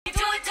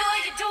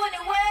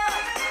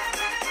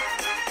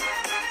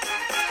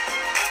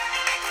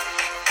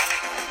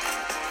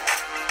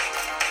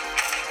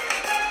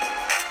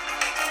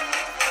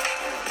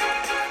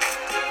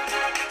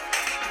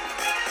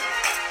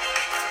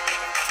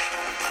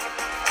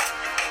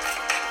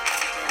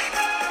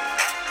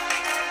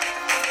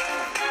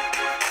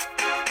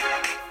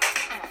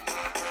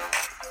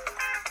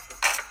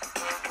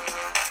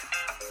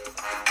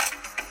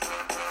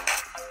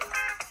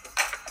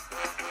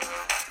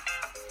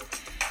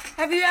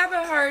Have you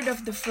ever heard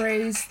of the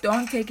phrase,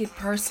 don't take it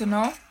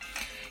personal?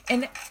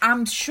 And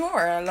I'm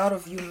sure a lot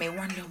of you may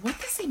wonder, what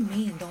does it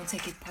mean, don't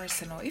take it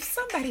personal? If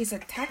somebody is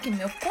attacking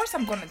me, of course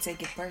I'm going to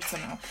take it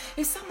personal.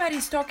 If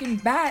somebody's talking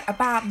bad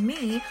about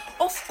me,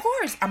 of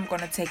course I'm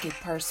going to take it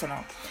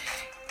personal.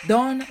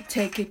 Don't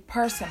take it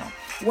personal.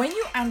 When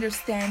you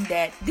understand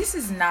that this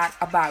is not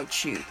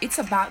about you, it's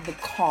about the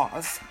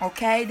cause,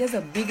 okay? There's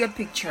a bigger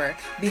picture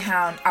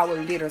behind our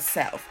little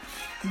self.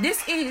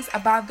 This is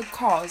about the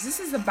cause. This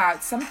is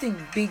about something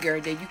bigger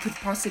that you could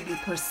possibly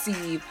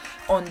perceive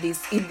in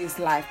this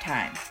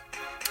lifetime.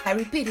 I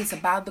repeat, it's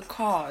about the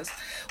cause.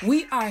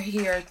 We are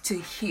here to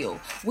heal.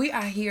 We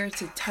are here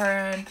to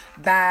turn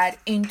bad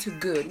into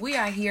good. We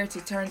are here to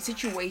turn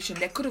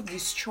situations that could have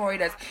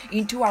destroyed us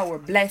into our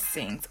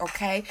blessings,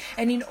 okay?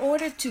 And in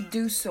order to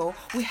do so,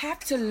 we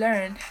have to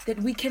learn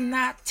that we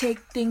cannot take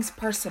things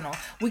personal.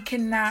 We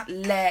cannot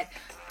let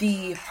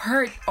the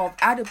hurt of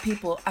other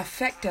people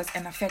affect us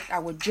and affect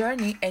our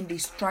journey and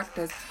distract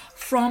us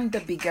from the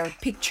bigger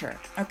picture,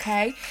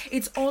 okay?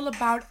 It's all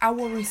about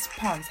our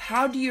response.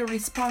 How do you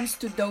respond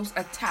to those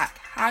attacks?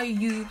 How do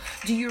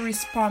you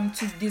respond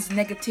to this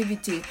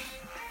negativity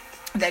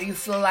that you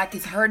feel like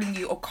is hurting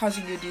you or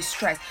causing you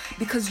distress?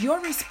 Because your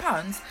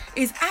response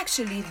is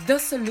actually the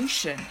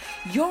solution.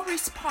 Your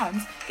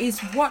response is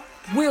what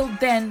will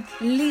then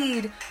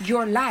lead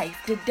your life,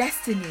 the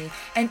destiny,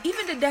 and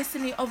even the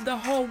destiny of the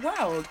whole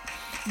world.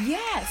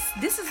 Yes,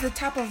 this is the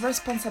type of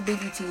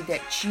responsibility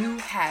that you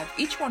have.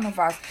 Each one of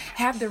us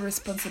have the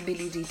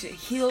responsibility to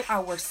heal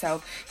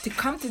ourselves, to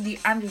come to the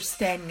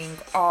understanding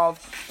of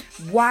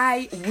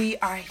why we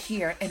are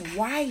here and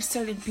why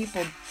certain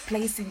people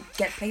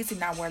get placed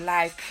in our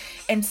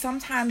life. And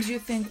sometimes you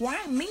think,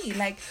 why me?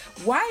 Like,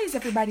 why is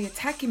everybody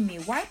attacking me?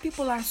 Why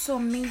people are so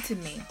mean to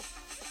me?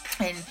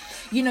 And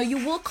you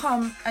will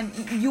come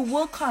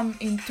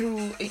into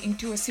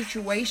a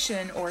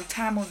situation or a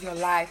time of your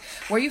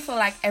life where you feel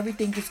like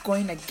everything is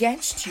going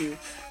against you.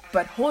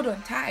 But hold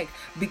on tight,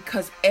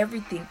 because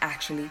everything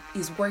actually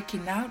is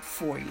working out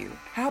for you.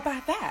 How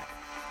about that?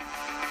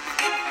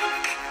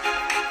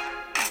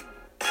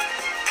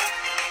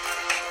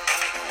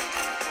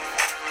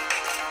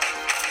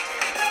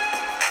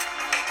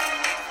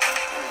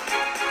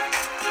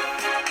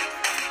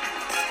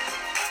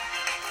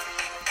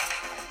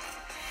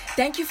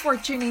 Thank you for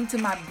tuning to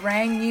my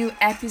brand new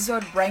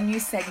episode, brand new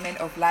segment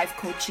of Life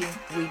Coaching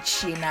with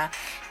Sheena.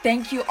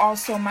 Thank you all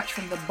so much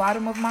from the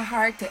bottom of my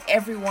heart to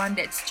everyone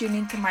that's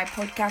tuning to my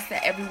podcast,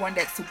 to everyone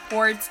that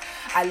supports.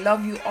 I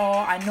love you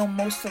all. I know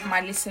most of my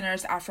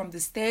listeners are from the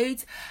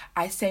States.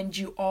 I send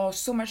you all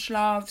so much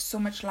love, so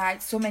much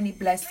light, so many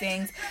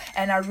blessings.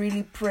 And I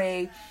really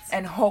pray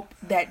and hope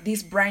that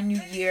this brand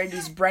new year,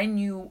 this brand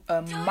new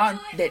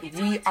month that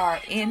we are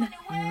in,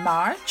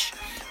 March,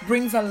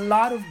 brings a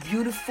lot of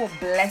beautiful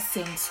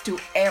blessings to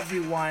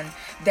everyone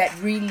that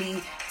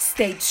really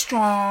stayed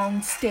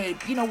strong, stayed,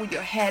 with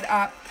your head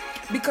up.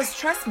 Because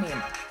trust me,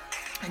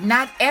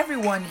 not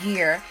everyone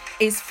here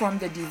is from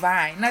the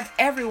divine. Not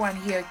everyone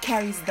here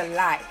carries the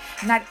light.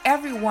 Not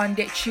everyone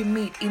that you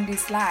meet in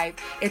this life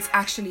is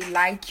actually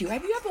like you.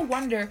 Have you ever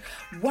wondered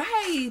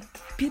why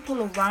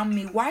people around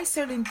me, why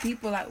certain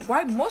people,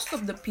 why most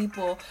of the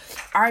people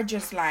are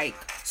just like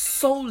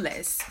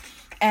soulless?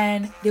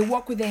 And they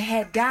walk with their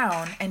head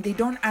down and they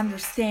don't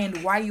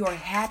understand why you're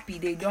happy.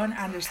 They don't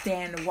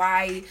understand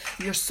why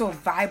you're so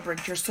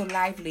vibrant, you're so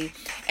lively.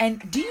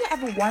 And do you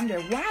ever wonder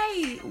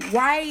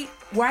why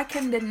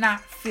can they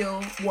not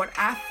feel what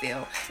I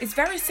feel? It's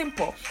very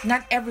simple.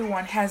 Not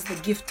everyone has the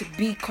gift to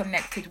be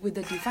connected with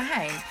the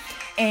divine.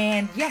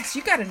 And yes,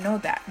 you gotta know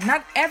that.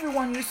 Not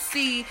everyone you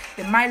see,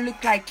 they might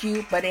look like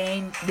you, but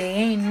they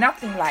ain't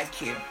nothing like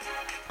you.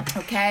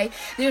 Okay,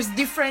 there's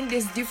different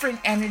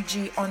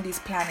energy on this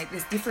planet.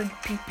 There's different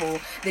people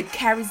that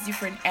carries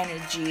different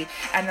energy,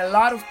 and a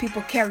lot of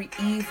people carry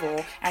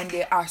evil and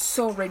they are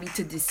so ready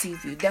to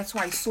deceive you. That's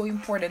why it's so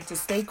important to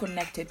stay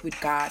connected with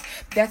God.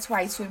 That's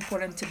why it's so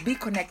important to be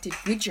connected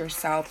with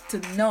yourself, to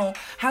know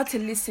how to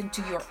listen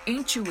to your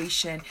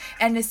intuition,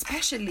 and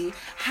especially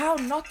how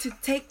not to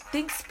take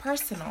things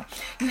personal.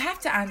 You have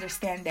to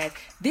understand that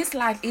this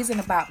life isn't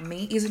about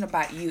me, isn't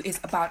about you, it's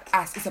about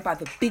us. It's about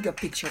the bigger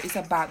picture. It's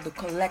about the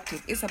collective.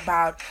 It's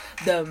about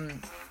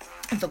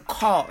the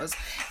cause,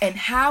 and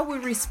how we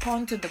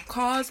respond to the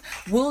cause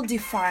will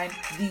define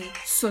the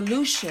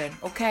solution.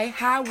 Okay,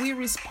 how we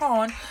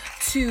respond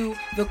to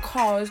the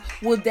cause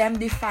will then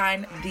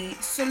define the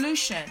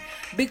solution.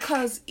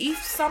 Because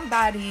if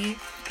somebody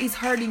is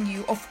hurting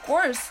you, of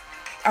course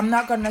I'm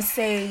not gonna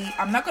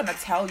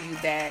tell you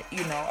that,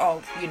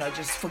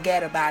 just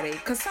forget about it.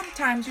 Because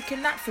sometimes you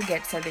cannot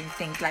forget certain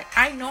things. Like,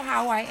 I know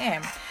how I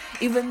am.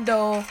 Even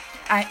though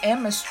I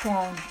am a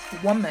strong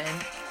woman,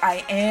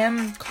 I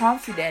am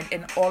confident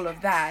in all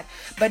of that.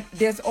 But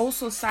there's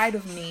also a side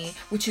of me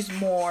which is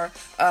more,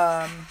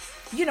 I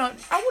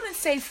wouldn't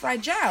say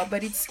fragile,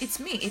 but it's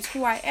me. It's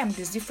who I am.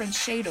 There's different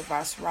shade of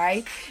us,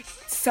 right?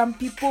 Some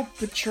people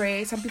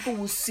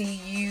will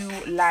see you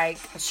like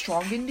a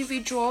strong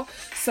individual.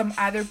 Some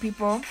other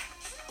people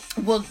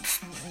will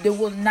they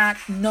will not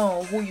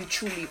know who you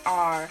truly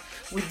are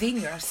within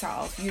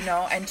yourself,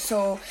 and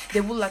so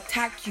they will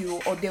attack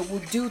you, or they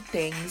will do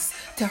things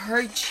to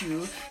hurt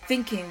you,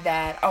 thinking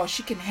that, oh,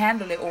 she can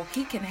handle it or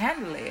he can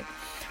handle it.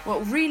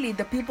 Well, really,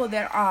 the people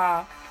that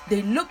are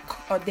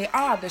they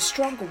are the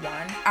stronger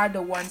one are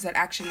the ones that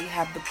actually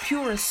have the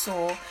purest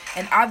soul,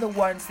 and are the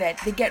ones that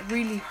they get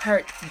really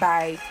hurt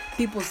by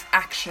people's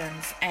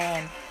actions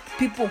and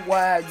people's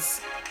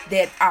words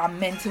that are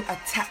meant to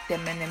attack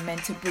them and are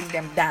meant to bring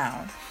them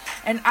down.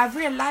 And I've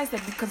realized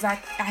that because I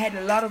had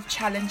a lot of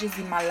challenges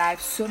in my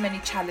life, so many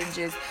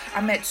challenges.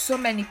 I met so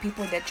many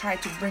people that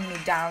tried to bring me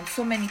down,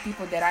 so many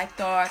people that I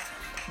thought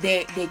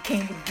they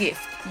came with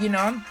gift,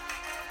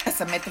 as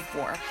a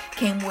metaphor,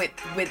 came with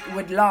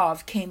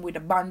love, came with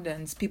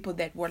abundance, people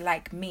that were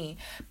like me.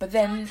 But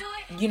then,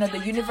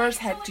 the universe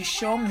had to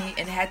show me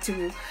and had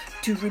to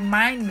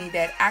remind me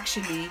that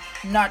actually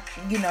not,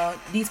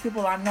 these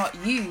people are not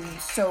you.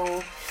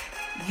 So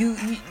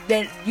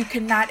that you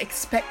cannot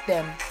expect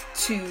them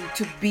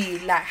to be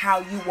like how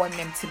you want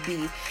them to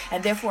be.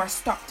 And therefore I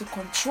start to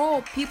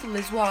control people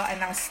as well,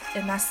 and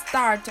I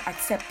start to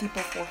accept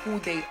people for who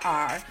they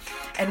are.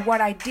 And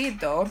what I did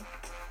though,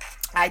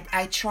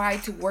 I try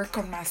to work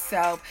on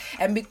myself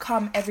and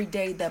become every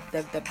day the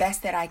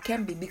best that I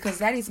can be, because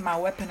that is my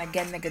weapon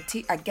against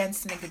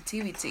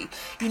negativity.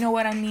 You know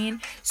what I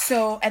mean?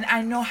 So, and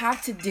I know how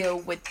to deal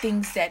with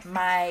things that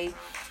might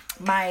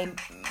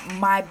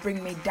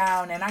bring me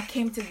down, and I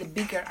came to the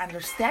bigger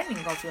understanding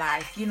of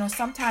life.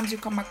 Sometimes you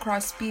come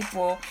across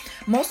people,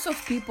 most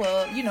of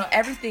people,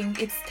 everything,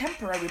 it's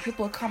temporary.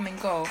 People come and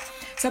go.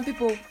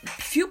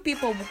 Few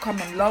people will come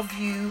and love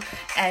you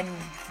and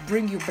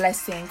bring you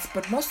blessings,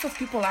 but most of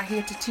people are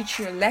here to teach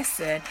you a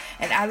lesson.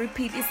 And I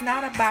repeat, it's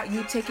not about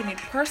you taking it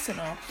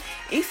personal.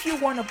 If you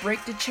want to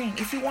break the chain,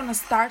 if you want to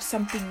start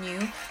something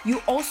new,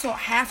 you also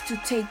have to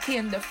take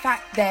in the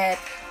fact that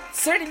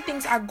certain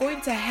things are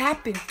going to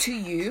happen to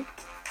you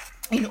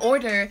in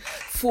order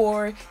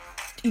for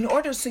you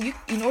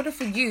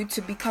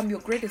to become your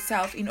greatest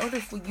self, in order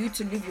for you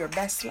to live your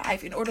best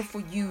life, in order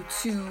for you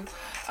to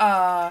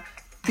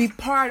be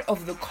part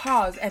of the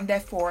cause, and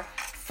therefore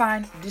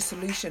find the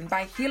solution.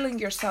 By healing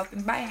yourself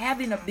and by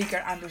having a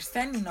bigger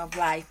understanding of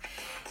life,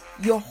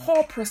 your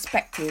whole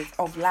perspective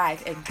of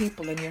life and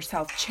people and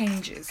yourself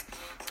changes.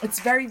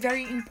 It's very,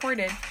 very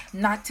important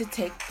not to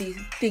take these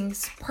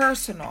things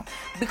personal,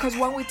 because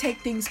when we take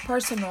things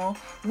personal,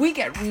 we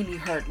get really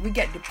hurt, we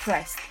get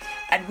depressed,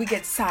 and we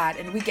get sad,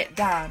 and we get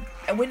down,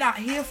 and we're not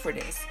here for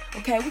this.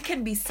 Okay, we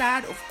can be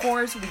sad, of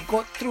course, we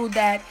go through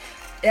that.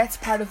 That's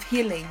part of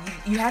healing.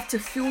 You have to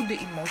feel the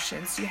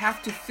emotions, you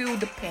have to feel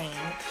the pain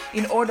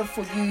in order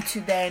for you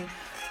to then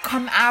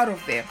come out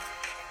of it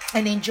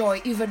and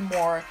enjoy even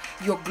more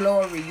your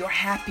glory, your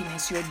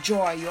happiness, your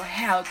joy, your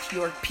health,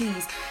 your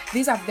peace.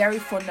 These are very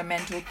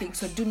fundamental things.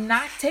 So do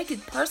not take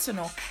it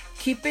personal.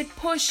 Keep it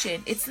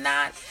pushing. It's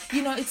not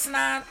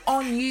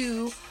on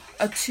you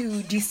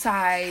to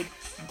decide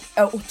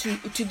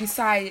to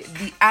decide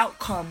the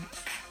outcome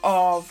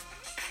of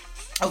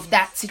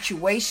that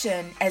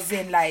situation, as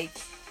in like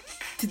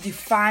to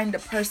define the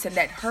person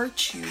that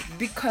hurt you,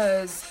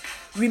 because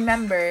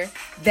remember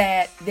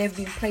that they've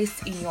been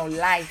placed in your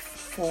life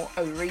for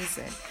a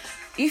reason.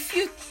 If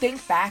you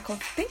think back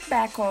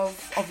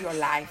of your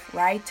life,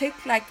 right?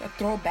 Take like a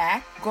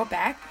throwback, go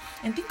back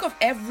and think of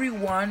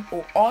everyone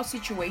or all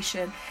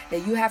situation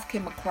that you have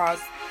came across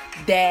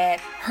that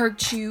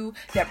hurt you,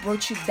 that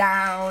brought you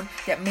down,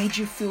 that made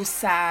you feel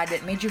sad,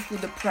 that made you feel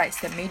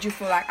depressed, that made you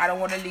feel like I don't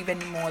want to live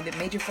anymore, that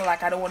made you feel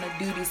like I don't want to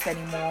do this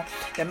anymore,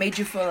 that made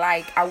you feel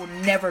like I will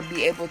never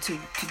be able to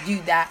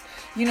do that.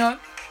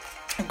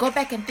 Go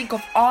back and think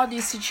of all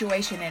these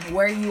situations and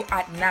where you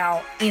are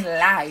now in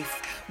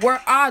life.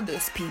 Where are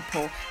those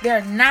people?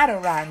 They're not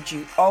around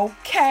you,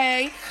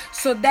 okay?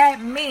 So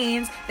that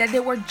means that they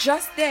were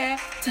just there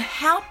to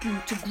help you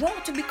to grow,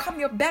 to become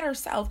your better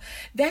self.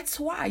 That's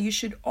why you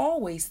should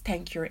always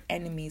thank your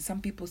enemies.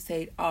 Some people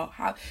say, oh,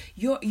 how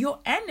your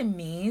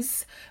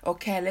enemies,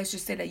 okay, let's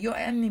just say that your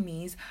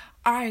enemies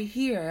are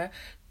here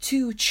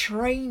to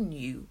train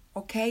you,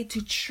 okay,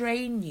 to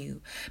train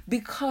you.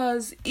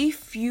 Because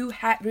if you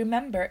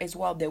remember as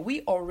well that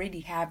we already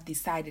have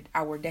decided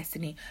our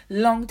destiny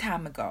long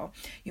time ago.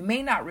 You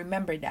may not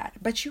remember that,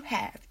 but you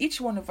have.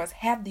 Each one of us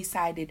have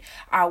decided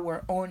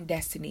our own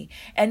destiny,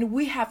 and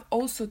we have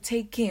also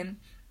taken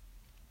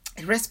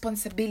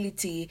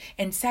responsibility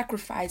and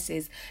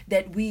sacrifices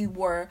that we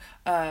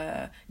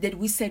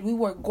said we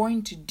were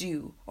going to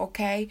do,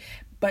 okay?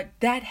 But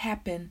that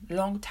happened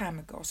long time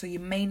ago. So you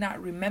may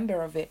not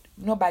remember of it.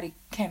 Nobody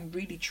can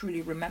really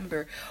truly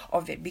remember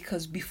of it,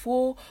 because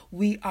before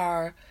we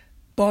are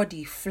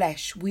body,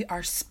 flesh, we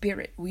are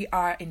spirit. We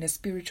are in the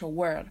spiritual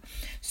world.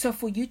 So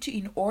for you to,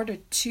 in order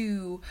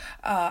to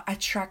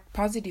attract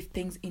positive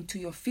things into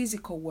your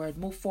physical world,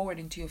 move forward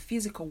into your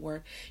physical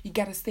world, you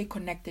got to stay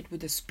connected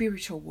with the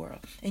spiritual world.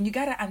 And you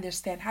got to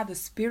understand how the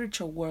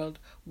spiritual world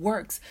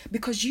works,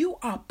 because you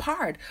are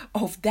part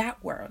of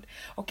that world.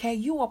 Okay,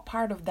 you are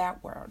part of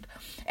that world.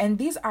 And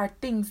these are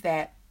things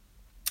that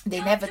They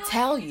never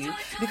tell you,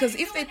 because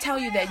if they tell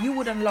you that, you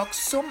would unlock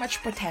so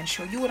much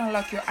potential, you would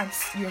unlock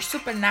your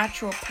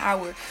supernatural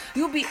power.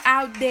 You'll be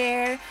out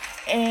there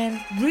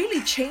and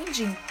really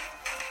changing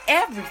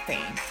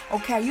everything.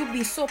 Okay, you'll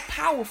be so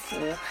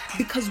powerful,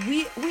 because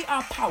we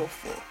are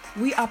powerful.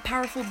 We are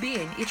powerful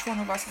being. Each one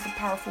of us is a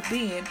powerful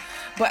being.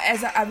 But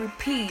as I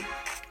repeat,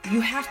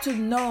 you have to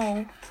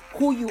know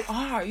who you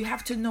are. You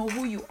have to know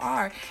who you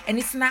are. And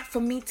it's not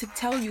for me to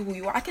tell you who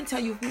you are. I can tell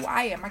you who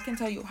I am. I can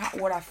tell you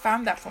what I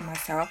found out for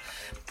myself.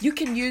 You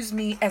can use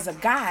me as a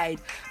guide,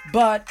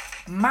 but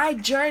my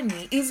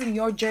journey isn't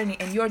your journey,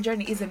 and your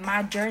journey isn't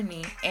my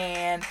journey.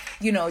 And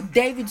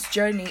David's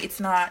journey, it's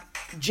not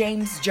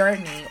James'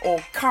 journey, or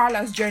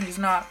Carla's journey is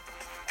not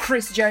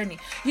Chris' journey.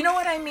 You know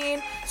what I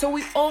mean? So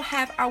we all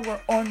have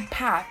our own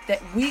path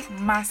that we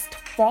must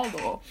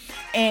follow,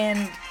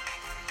 and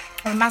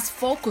we must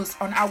focus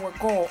on our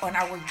goal, on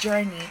our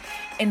journey,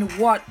 and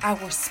what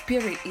our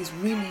spirit is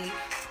really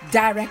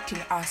directing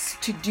us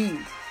to do.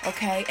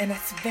 Okay? And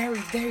that's very,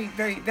 very,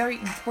 very, very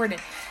important.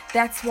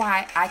 That's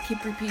why I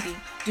keep repeating,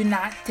 do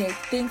not take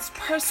things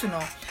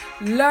personal.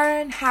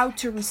 Learn how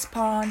to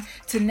respond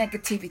to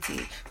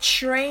negativity.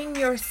 Train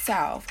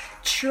yourself.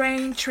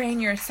 Train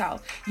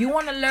yourself. You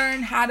want to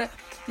learn how to...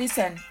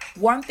 Listen,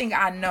 one thing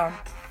I know,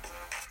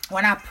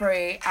 when I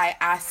pray, I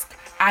ask,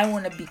 I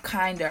want to be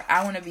kinder.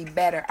 I want to be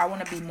better. I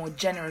want to be more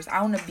generous.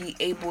 I want to be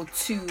able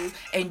to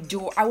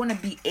endure. I want to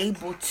be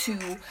able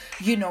to,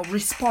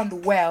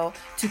 respond well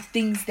to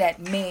things that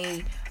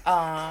may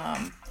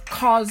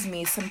cause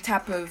me some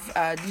type of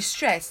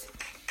distress.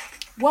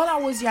 When I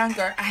was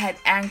younger, I had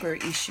anger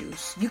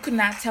issues. You could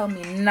not tell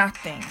me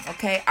nothing,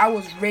 okay? I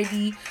was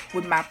ready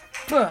with my,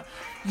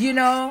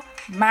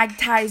 Mike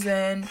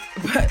Tyson,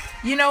 but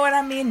you know what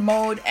I mean,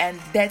 mode, and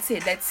that's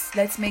it.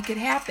 Let's make it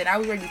happen. I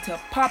was ready to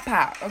pop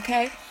out,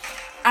 okay?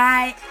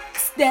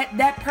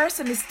 That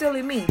person is still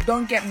in me.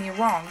 Don't get me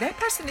wrong. That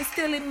person is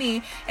still in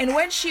me, and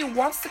when she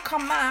wants to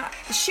come out,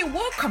 she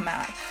will come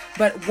out.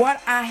 But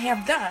what I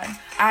have done,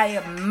 I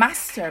have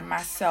mastered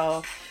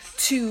myself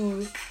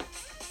to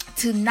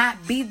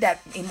not be that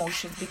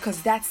emotions,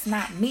 because that's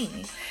not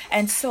me.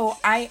 And so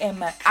I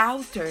am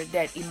out of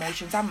that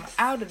emotions. I'm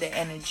out of the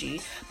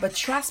energy. But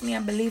trust me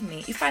and believe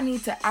me, if I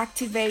need to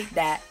activate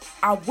that,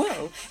 I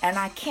will, and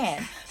I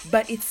can.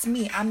 But it's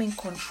me. I'm in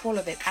control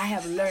of it. I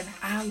have learned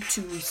how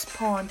to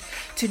respond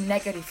to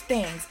negative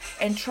things.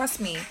 And trust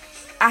me,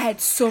 I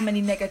had so many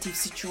negative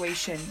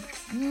situations,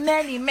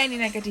 many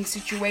negative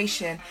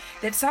situations,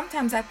 that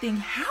sometimes I think,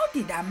 how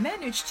did I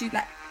manage to,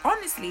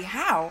 honestly,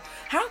 how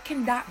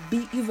can that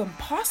be even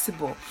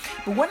possible?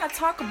 But when I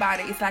talk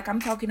about it, it's like I'm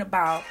talking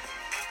about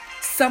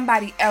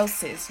somebody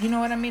else's, you know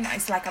what I mean?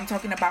 It's like I'm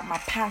talking about my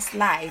past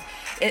life.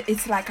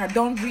 It's like I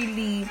don't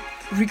really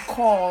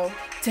recall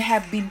to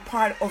have been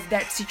part of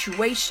that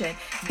situation.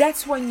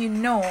 That's when you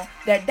know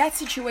that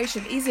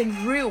situation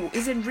isn't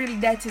really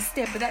there to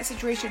stay, but that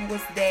situation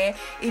was there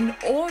in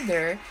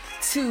order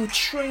to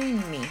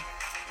train me,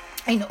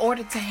 in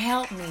order to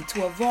help me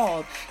to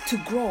evolve, to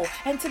grow,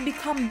 and to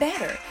become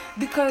better.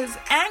 Because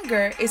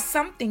anger is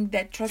something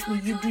that, trust me,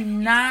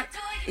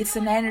 it's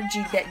an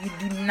energy that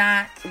you do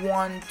not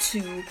want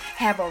to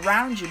have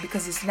around you,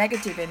 because it's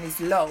negative and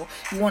it's low.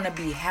 You want to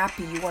be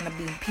happy, you want to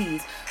be in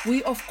peace.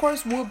 We, of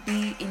course, will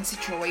be in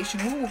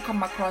situations, we will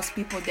come across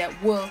people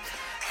that will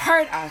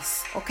hurt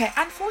us, okay,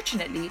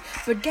 unfortunately.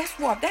 But guess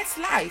what? That's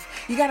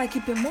life. You gotta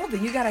keep it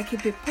moving. You gotta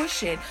keep it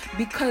pushing,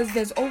 because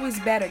there's always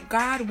better.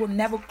 God will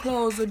never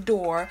close a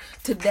door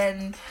to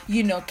then,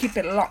 keep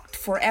it locked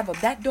forever.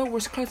 That door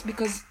was closed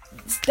because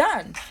it's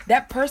done.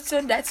 That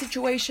person, that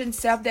situation,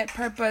 served that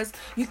purpose.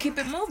 You keep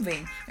it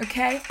moving,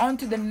 okay? On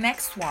to the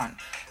next one.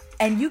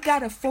 And you got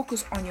to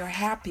focus on your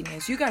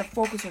happiness. You got to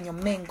focus on your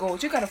main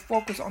goals. You got to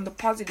focus on the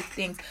positive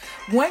things.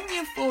 When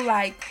you feel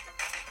like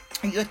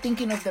you're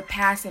thinking of the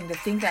past and the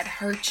things that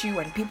hurt you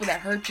and people that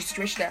hurt you,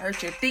 situations that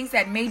hurt you, things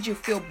that made you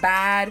feel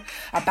bad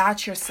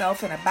about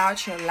yourself and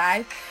about your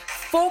life,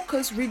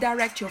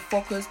 redirect your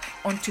focus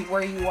onto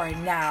where you are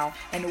now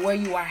and where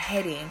you are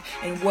heading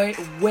and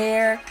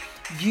where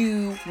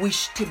you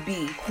wish to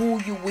be,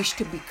 who you wish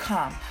to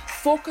become.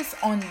 Focus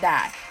on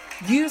that.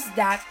 Use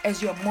that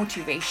as your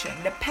motivation.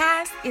 The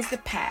past is the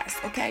past,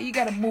 okay? You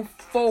got to move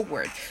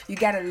forward. You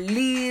got to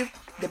leave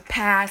the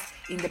past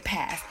in the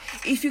past.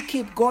 If you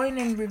keep going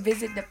and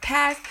revisit the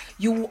past,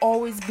 you will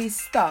always be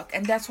stuck.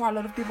 And that's why a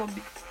lot of people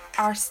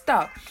are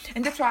stuck.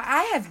 And that's why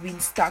I have been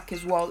stuck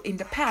as well in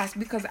the past,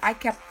 because I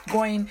kept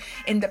going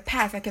in the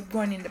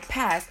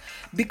past.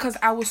 Because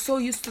I was so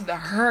used to the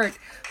hurt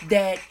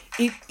that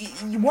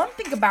one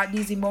thing about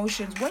these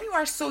emotions, when you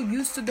are so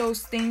used to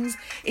those things,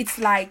 it's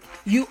like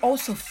you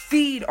also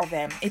feed on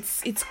them.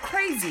 It's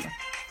crazy.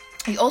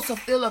 You also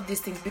feel of these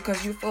things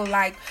because you feel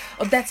like,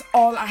 oh, that's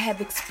all I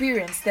have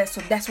experienced, so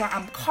that's what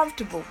I'm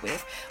comfortable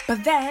with.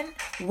 But then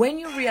when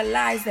you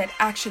realize that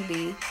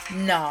actually,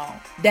 no,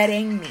 that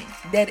ain't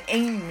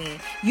me.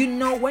 You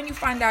know, when you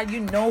find out,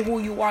 you know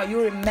who you are,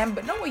 you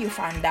remember, not what you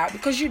find out,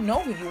 because you know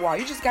who you are,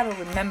 you just gotta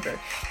remember.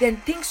 Then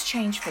things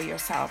change for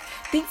yourself.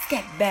 Things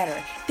get better,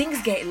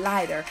 things get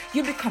lighter,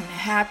 you become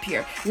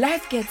happier,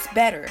 life gets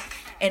better.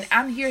 And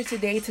I'm here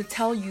today to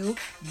tell you,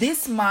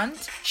 this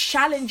month,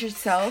 challenge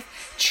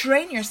yourself,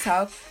 train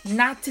yourself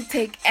not to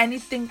take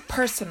anything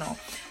personal.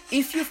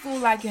 If you feel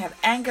like you have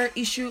anger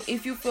issue,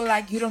 if you feel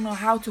like you don't know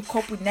how to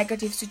cope with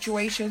negative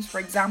situations, for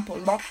example,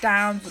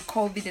 lockdowns, the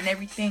COVID and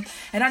everything,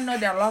 and I know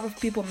that a lot of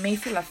people may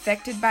feel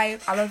affected by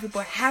it, a lot of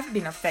people have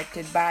been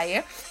affected by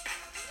it,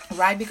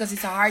 right? Because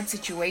it's a hard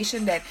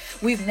situation that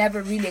we've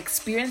never really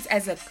experienced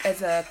as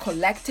a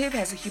collective,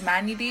 as a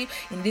humanity.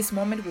 In this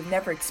moment, we've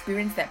never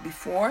experienced that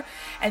before.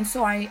 And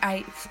so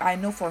I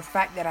know for a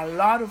fact that a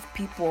lot of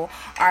people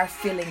are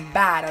feeling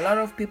bad. A lot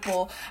of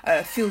people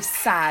feel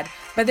sad.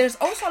 But there's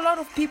also a lot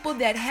of people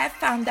that have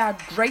found out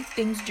great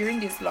things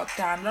during this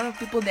lockdown. A lot of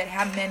people that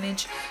have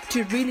managed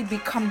to really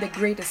become the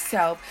greatest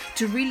self,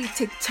 to really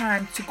take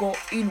time to go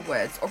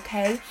inwards,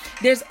 okay?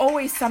 There's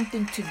always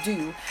something to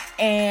do.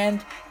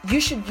 And you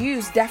should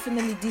use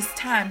definitely this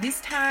time.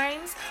 These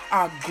times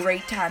are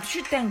great times.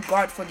 You should thank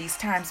God for these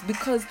times,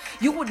 because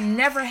you would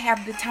never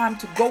have the time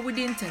to go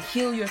within to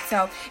heal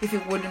yourself if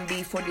it wouldn't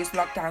be for this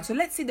lockdown. So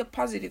let's see the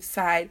positive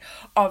side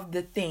of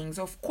the things.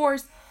 Of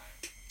course,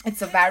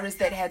 it's a virus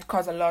that had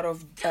caused a lot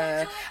of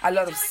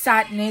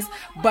sadness,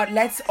 but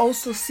let's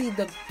also see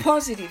the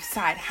positive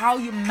side. How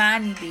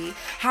humanity,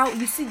 how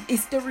you see,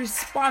 it's the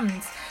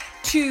response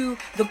to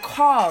the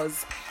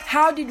cause.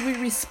 How did we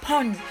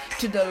respond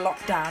to the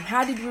lockdown?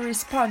 How did we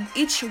respond?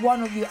 Each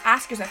one of you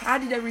ask yourself, how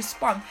did I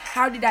respond?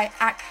 How did I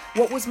act?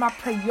 What was my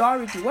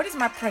priority? What is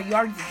my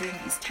priority during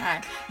this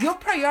time? Your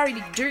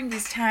priority during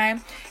this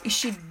time, it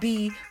should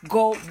be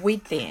go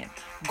within.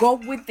 Go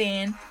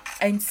within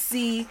and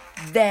see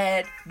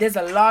that there's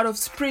a lot of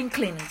spring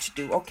cleaning to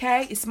do,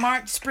 okay? It's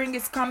March, spring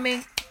is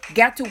coming.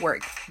 Get to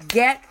work.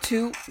 Get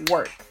to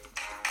work.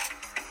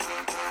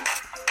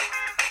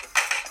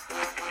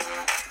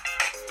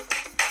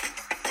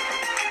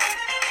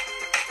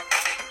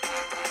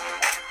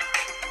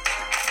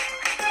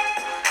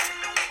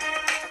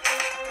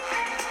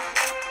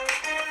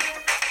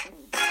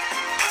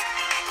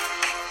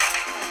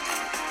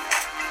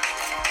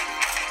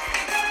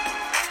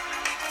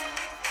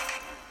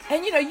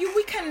 And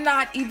we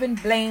cannot even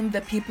blame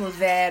the people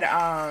that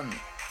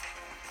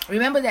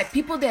remember that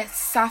people that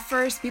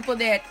suffers, people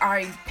that are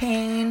in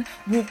pain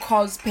will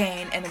cause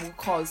pain and will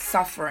cause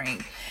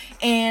suffering.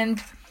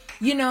 And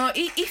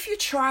if you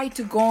try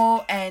to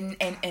go and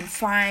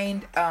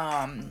find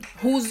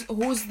who's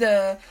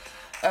the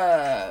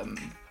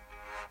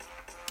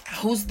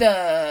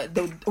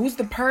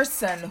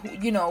person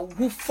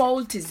who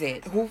fault is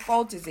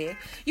it,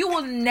 you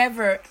will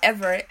never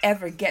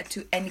ever get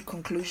to any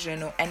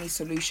conclusion or any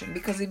solution,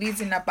 because it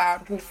isn't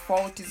about who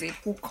fault is it,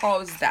 who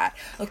caused that.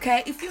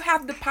 Okay, if you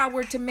have the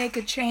power to make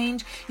a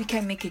change, you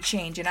can make a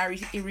change. And I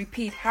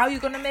repeat, how you're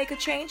gonna make a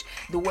change?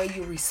 The way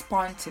you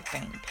respond to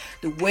things.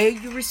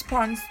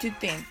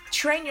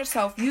 Train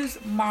yourself. Use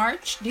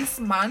March, this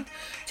month,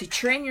 to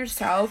train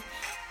yourself.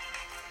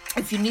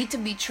 If you need to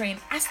be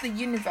trained, ask the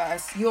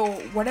universe,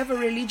 whatever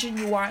religion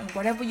you are, and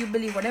whatever you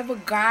believe, whatever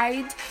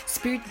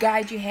spirit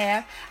guide you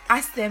have,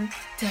 ask them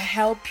to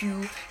help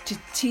you, to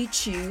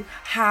teach you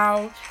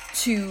how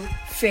to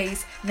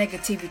face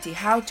negativity,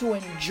 how to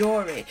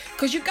endure it.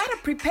 Because you got to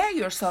prepare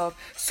yourself.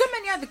 So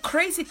many other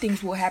crazy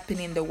things will happen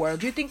in the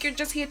world. You think you're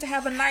just here to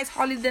have a nice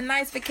holiday,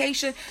 nice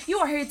vacation? You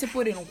are here to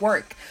put in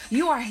work.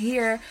 You are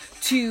here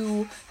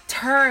to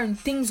turn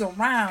things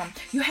around.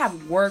 You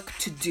have work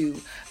to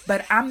do.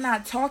 But I'm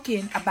not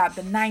talking about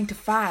the 9 to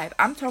 5.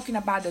 I'm talking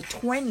about the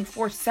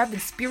 24/7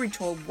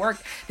 spiritual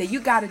work that you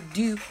got to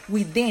do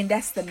within.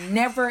 That's the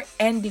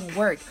never-ending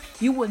work.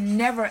 You will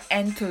never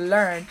end to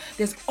learn.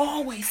 There's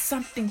always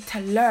something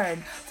to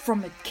learn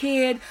from a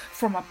kid,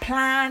 from a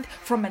plant,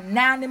 from an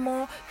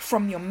animal,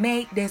 from your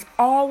mate. There's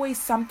always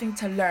something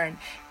to learn.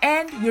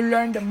 And you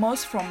learn the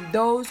most from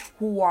those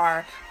who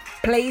are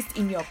placed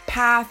in your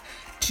path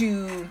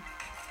to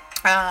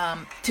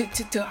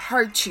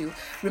hurt you.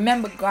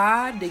 Remember,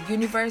 God, the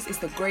universe, is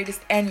the greatest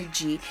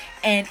energy,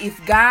 and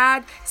if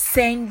God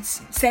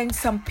sends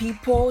some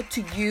people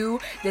to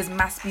you, there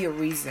must be a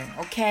reason.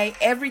 Okay,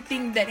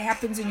 everything that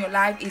happens in your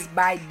life is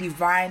by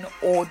divine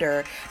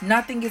order.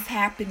 Nothing is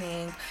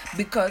happening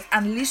because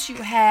unless you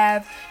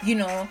have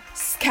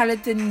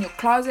skeleton in your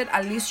closet,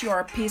 at least you're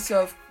a piece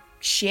of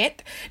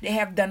shit. They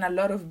have done a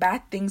lot of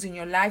bad things in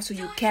your life, so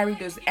you carry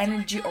those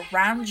energy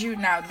around you.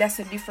 Now that's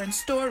a different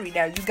story.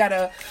 Now you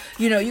gotta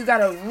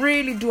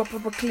really do a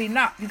proper clean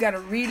up. You gotta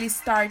really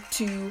start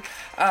to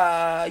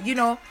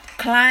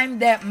climb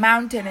that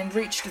mountain and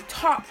reach the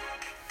top.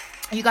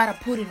 You gotta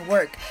put in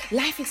work.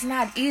 Life is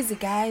not easy,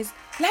 guys.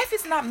 Life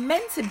is not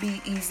meant to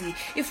be easy.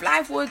 If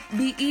life would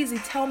be easy,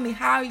 tell me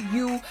how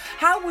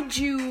would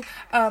you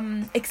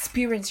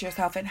experience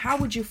yourself, and how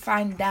would you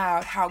find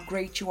out how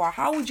great you are?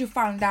 How would you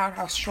find out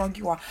how strong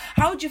you are?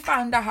 How would you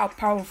find out how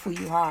powerful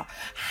you are?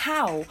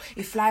 How,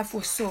 if life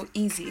was so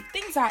easy? If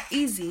things are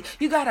easy,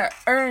 you gotta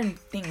earn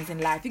things in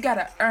life. You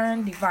gotta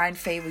earn divine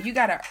favor. You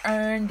gotta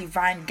earn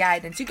divine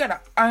guidance. You gotta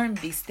earn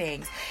these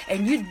things,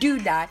 and you do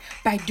that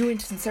by doing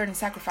some certain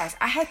sacrifice.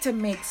 I had to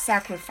make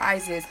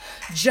sacrifices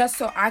just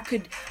so I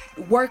could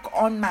work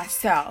on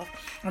myself,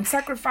 and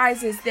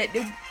sacrifices that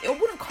I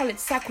wouldn't call it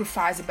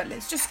sacrifices, but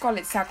let's just call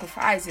it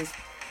sacrifices.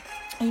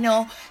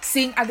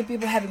 Seeing other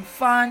people having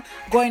fun,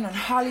 going on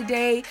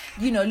holiday,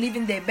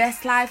 living their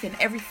best life and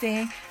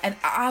everything. And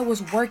I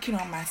was working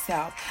on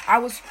myself.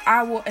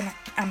 And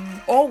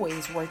I'm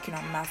always working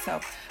on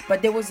myself.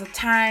 But there was a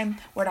time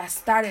where I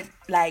started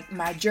like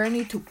my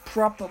journey to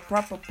proper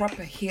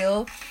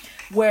heal,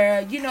 where,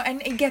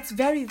 and it gets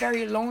very,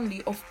 very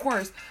lonely, of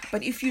course.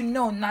 But if you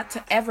know not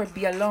to ever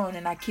be alone,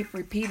 and I keep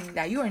repeating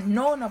that,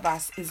 none of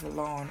us is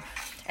alone.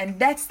 And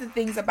that's the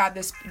things about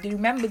this.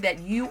 Remember that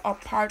you are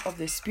part of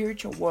the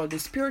spiritual world. The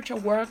spiritual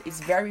world is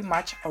very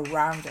much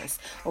around us,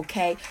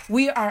 okay?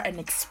 We are an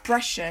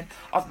expression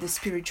of the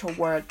spiritual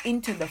world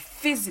into the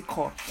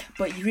physical.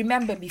 But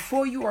remember,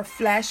 before you are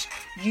flesh,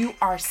 you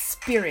are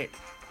spirit.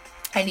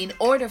 And in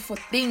order for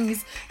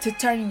things to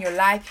turn in your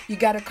life, you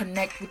got to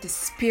connect with the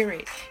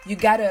spirit. You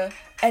got to,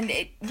 and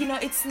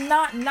it's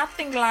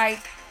nothing like,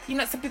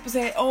 some people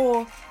say,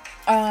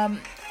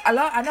 I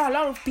know a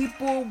lot of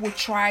people will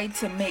try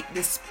to make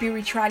the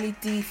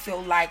spirituality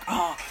feel like,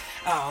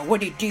 what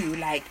they do,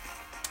 like,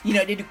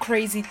 they do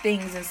crazy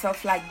things and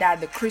stuff like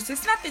that. The crystal,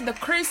 it's nothing. The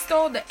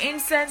crystal, the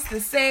incense,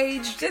 the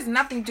sage, there's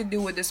nothing to do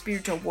with the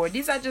spiritual world.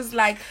 These are just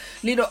like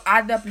little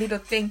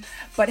thing,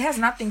 but it has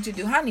nothing to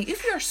do, honey.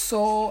 If you're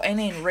soul and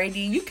ain't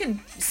ready, you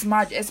can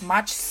smudge as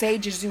much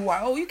sage as you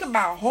want. You can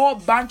buy a whole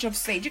bunch of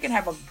sage. You can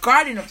have a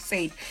garden of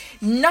sage.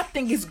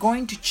 Nothing is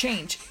going to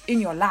change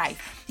in your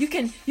life. You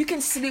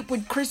can sleep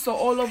with crystal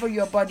all over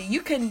your body.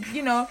 You can,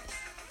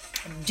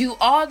 do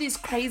all these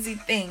crazy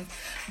things,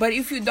 but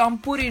if you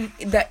don't put in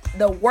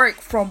the work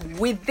from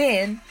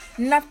within,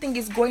 nothing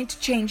is going to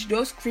change.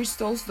 Those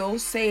crystals,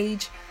 those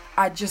sage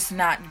are just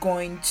not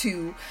going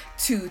to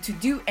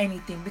do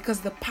anything,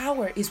 because the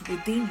power is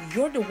within you.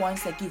 You're the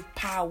ones that give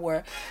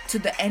power to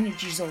the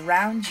energies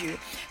around you.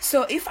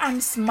 So if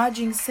I'm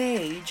smudging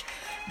sage,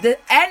 the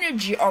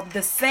energy of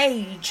the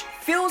sage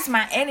feels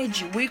my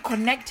energy. We're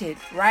connected,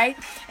 right?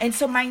 And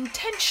so my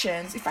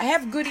intentions, if I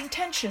have good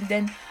intention,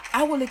 then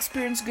I will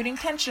experience good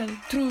intention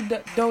through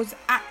those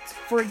acts.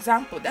 For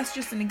example, that's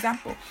just an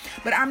example.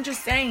 But I'm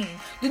just saying,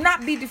 do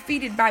not be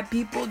defeated by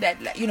people that,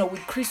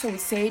 with crystal,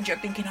 with sage, you're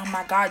thinking, oh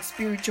my God,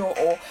 spiritual,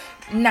 or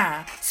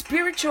nah.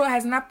 Spiritual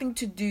has nothing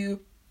to do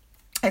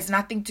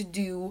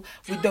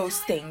with those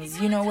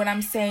things. You know what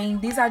I'm saying?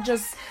 These are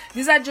just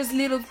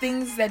little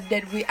things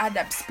that we add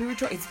up.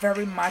 Spiritual is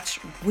very much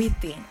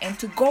within, and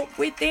to go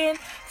within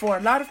for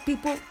a lot of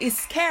people is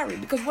scary,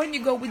 because when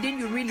you go within,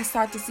 you really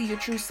start to see your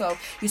true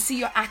self. You see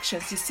your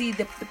actions, you see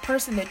the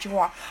person that you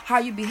are, how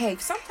you behave.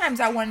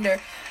 Sometimes I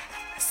wonder,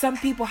 some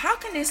people, how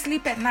can they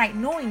sleep at night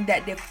knowing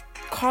that they've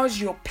caused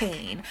you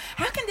pain?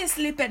 How can they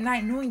sleep at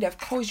night knowing they've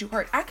caused you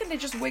hurt? How can they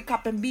just wake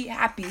up and be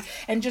happy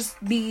and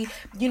just be,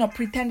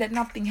 pretend that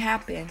nothing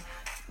happened?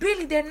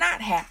 Really, they're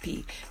not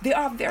happy. They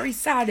are very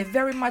sad. They're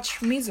very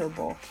much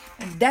miserable.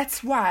 And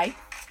that's why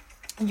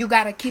you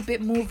gotta keep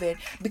it moving,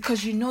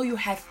 because you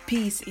have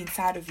peace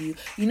inside of you.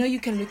 You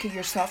can look at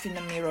yourself in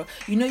the mirror.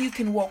 You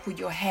can walk with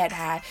your head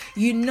high.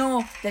 You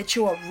know that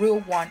you're a real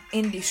one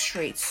in these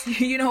streets.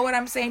 You know what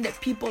I'm saying? That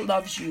people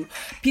loves you.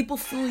 People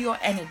feel your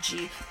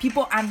energy.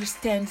 People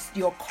understand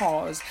your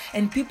cause,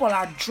 and people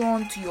are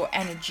drawn to your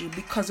energy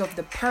because of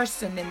the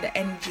person and the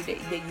energy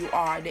that you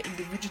are, the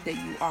individual that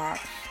you are.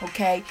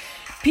 Okay,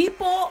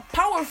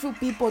 powerful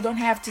people don't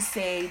have to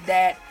say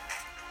that.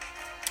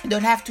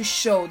 Don't have to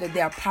show that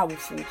they are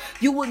powerful.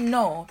 You will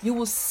know, you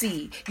will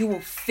see, you will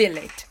feel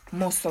it.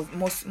 Most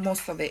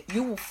of it,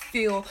 you will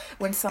feel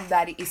when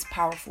somebody is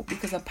powerful,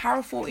 because a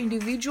powerful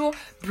individual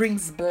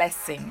brings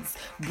blessings,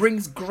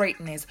 brings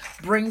greatness,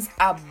 brings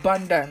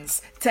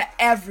abundance to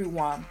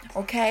everyone.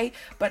 Okay,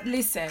 but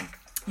listen,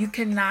 you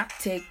cannot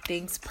take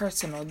things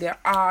personal. There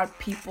are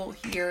people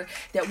here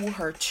that will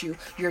hurt you.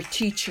 Your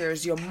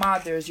teachers, your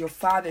mothers, your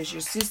fathers, your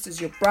sisters,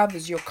 your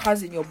brothers, your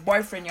cousin, your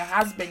boyfriend, your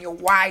husband, your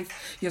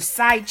wife, your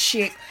side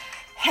chick,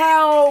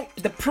 hell,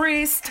 the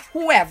priest,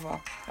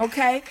 whoever.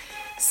 Okay?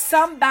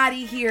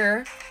 Somebody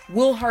here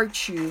will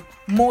hurt you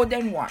more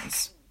than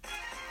once.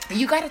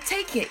 You got to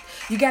take it.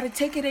 You got to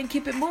take it and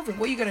keep it moving.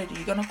 What are you going to do?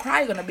 You're going to cry.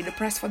 You're going to be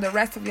depressed for the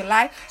rest of your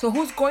life. So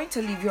who's going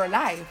to live your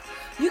life?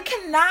 You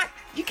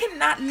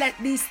cannot let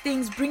these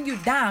things bring you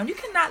down. You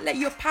cannot let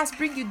your past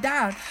bring you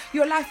down.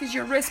 Your life is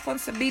your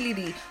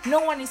responsibility. No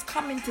one is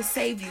coming to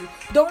save you.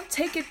 Don't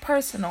take it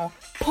personal.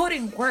 Put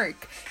in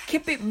work.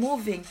 Keep it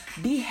moving.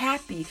 Be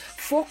happy.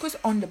 Focus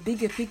on the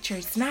bigger picture.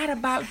 It's not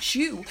about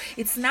you.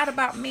 It's not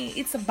about me.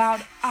 It's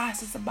about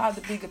us. It's about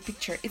the bigger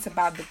picture. It's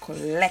about the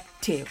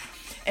collective.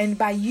 And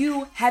by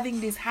you having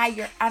this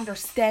higher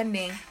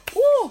understanding,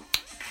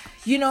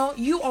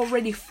 you're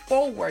already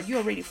forward.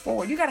 You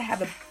got to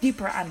have a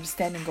deeper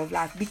understanding of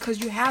life, because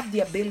you have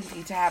the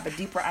ability to have a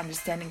deeper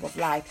understanding of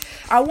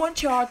life. I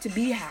want y'all to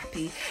be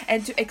happy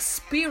and to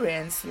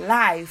experience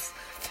life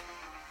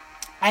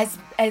as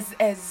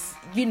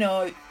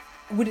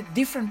with a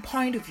different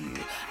point of view.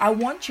 I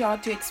want y'all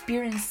to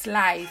experience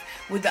life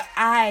with the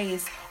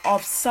eyes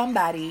of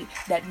somebody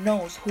that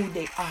knows who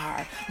they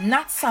are,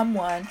 not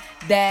someone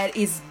that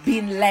is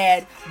being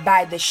led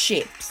by the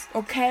ships.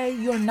 Okay,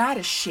 you're not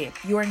a ship.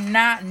 You were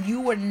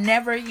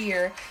never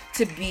here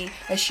to be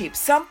a ship.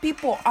 Some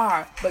people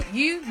are, but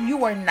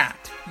you are not.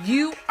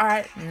 You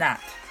are not.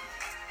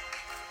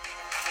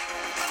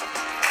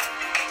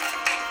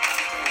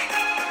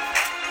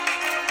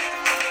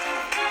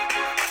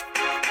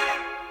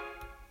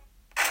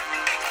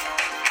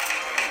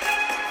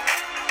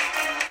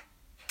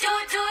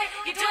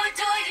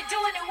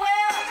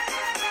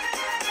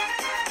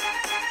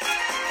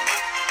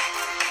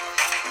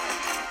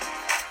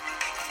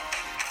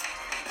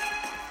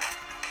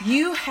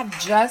 You have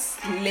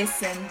just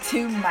listened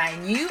to my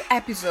new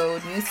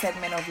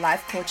segment of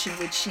Life Coaching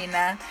with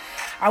Sheena.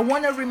 I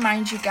want to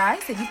remind you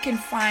guys that you can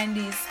find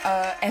this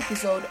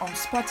episode on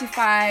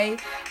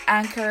Spotify,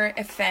 Anchor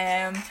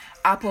FM,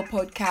 Apple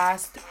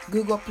Podcast,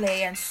 Google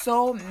Play, and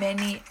so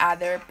many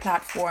other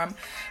platforms.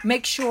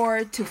 Make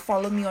sure to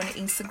follow me on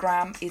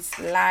Instagram. It's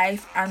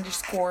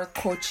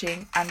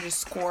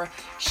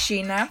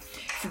life_coaching_Sheena.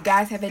 If you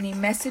guys have any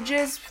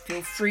messages,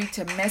 feel free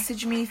to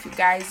message me. If you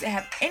guys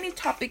have any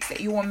topics that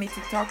you want me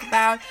to talk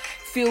about,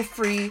 feel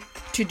free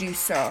to do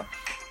so.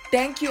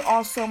 Thank you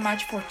all so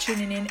much for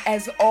tuning in.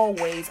 As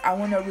always, I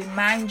want to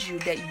remind you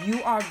that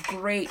you are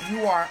great.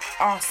 You are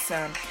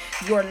awesome.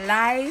 Your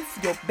life,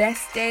 your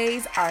best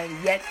days are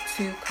yet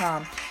to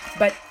come.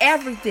 But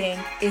everything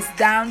is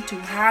down to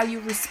how you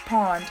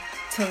respond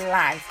to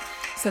life.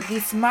 So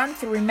this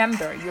month,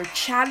 remember, your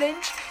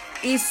challenge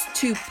is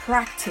to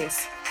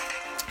practice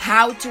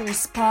how to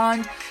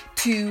respond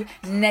to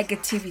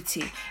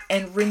negativity.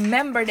 And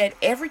remember that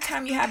every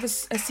time you have a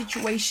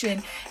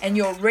situation and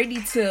you're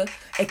ready to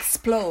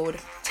explode,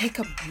 take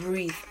a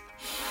breath.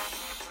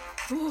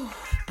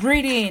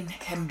 Breathe in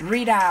and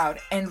breathe out.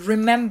 And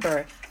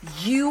remember,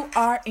 you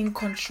are in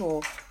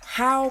control.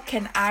 How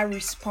can I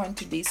respond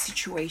to this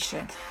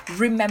situation?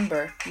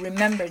 Remember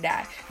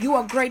that. You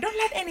are great. Don't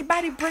let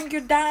anybody bring you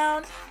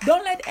down.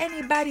 Don't let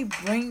anybody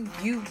bring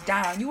you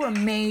down. You are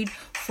made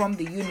from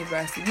the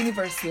universe. The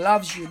universe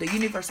loves you. The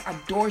universe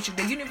adores you.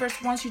 The universe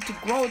wants you to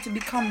grow, to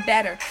become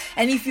better.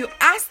 And if you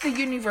ask the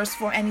universe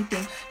for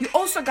anything, you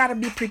also got to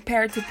be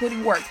prepared to put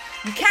in work.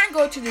 You can't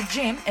go to the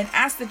gym and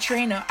ask the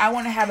trainer, I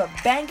want to have a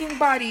banging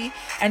body,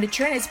 and the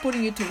trainer is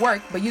putting you to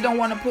work, but you don't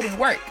want to put in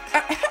work.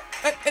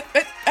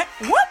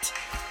 What?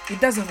 It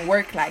doesn't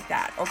work like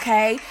that,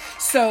 okay?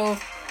 So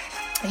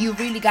you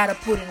really got to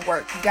put in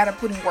work. You got to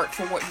put in work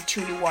for what you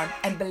truly want.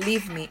 And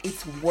believe me,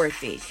 it's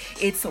worth it.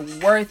 It's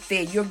worth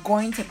it. You're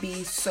going to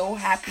be so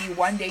happy.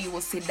 One day you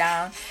will sit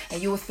down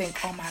and you will think,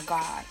 oh my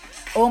God,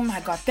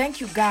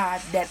 thank you,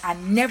 God, that I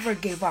never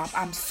gave up.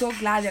 I'm so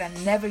glad that I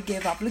never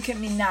gave up. Look at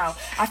me now.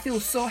 I feel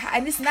so happy.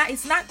 And it's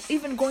not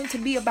even going to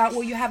be about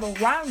what you have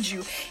around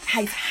you.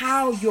 It's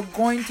how you're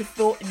going to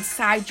feel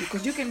inside you.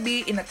 Because you can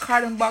be in a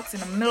carton box in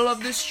the middle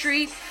of the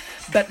street.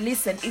 But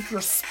listen, if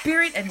your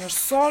spirit and your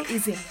soul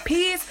is in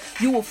peace,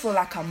 you will feel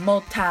like a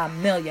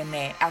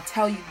multi-millionaire. I'll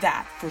tell you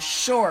that for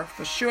sure.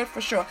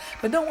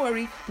 But don't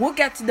worry, we'll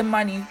get to the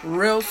money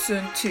real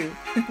soon too.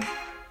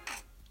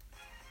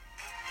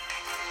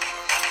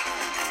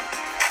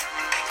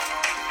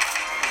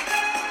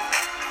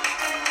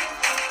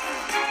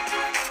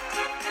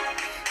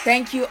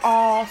 Thank you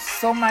all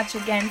so much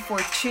again for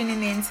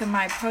tuning in to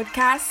my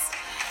podcast.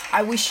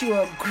 I wish you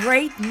a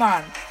great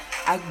month,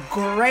 a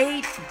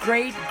great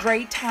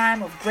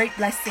time of great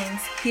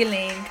blessings,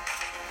 healing.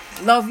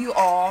 Love you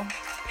all.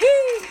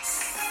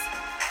 Peace.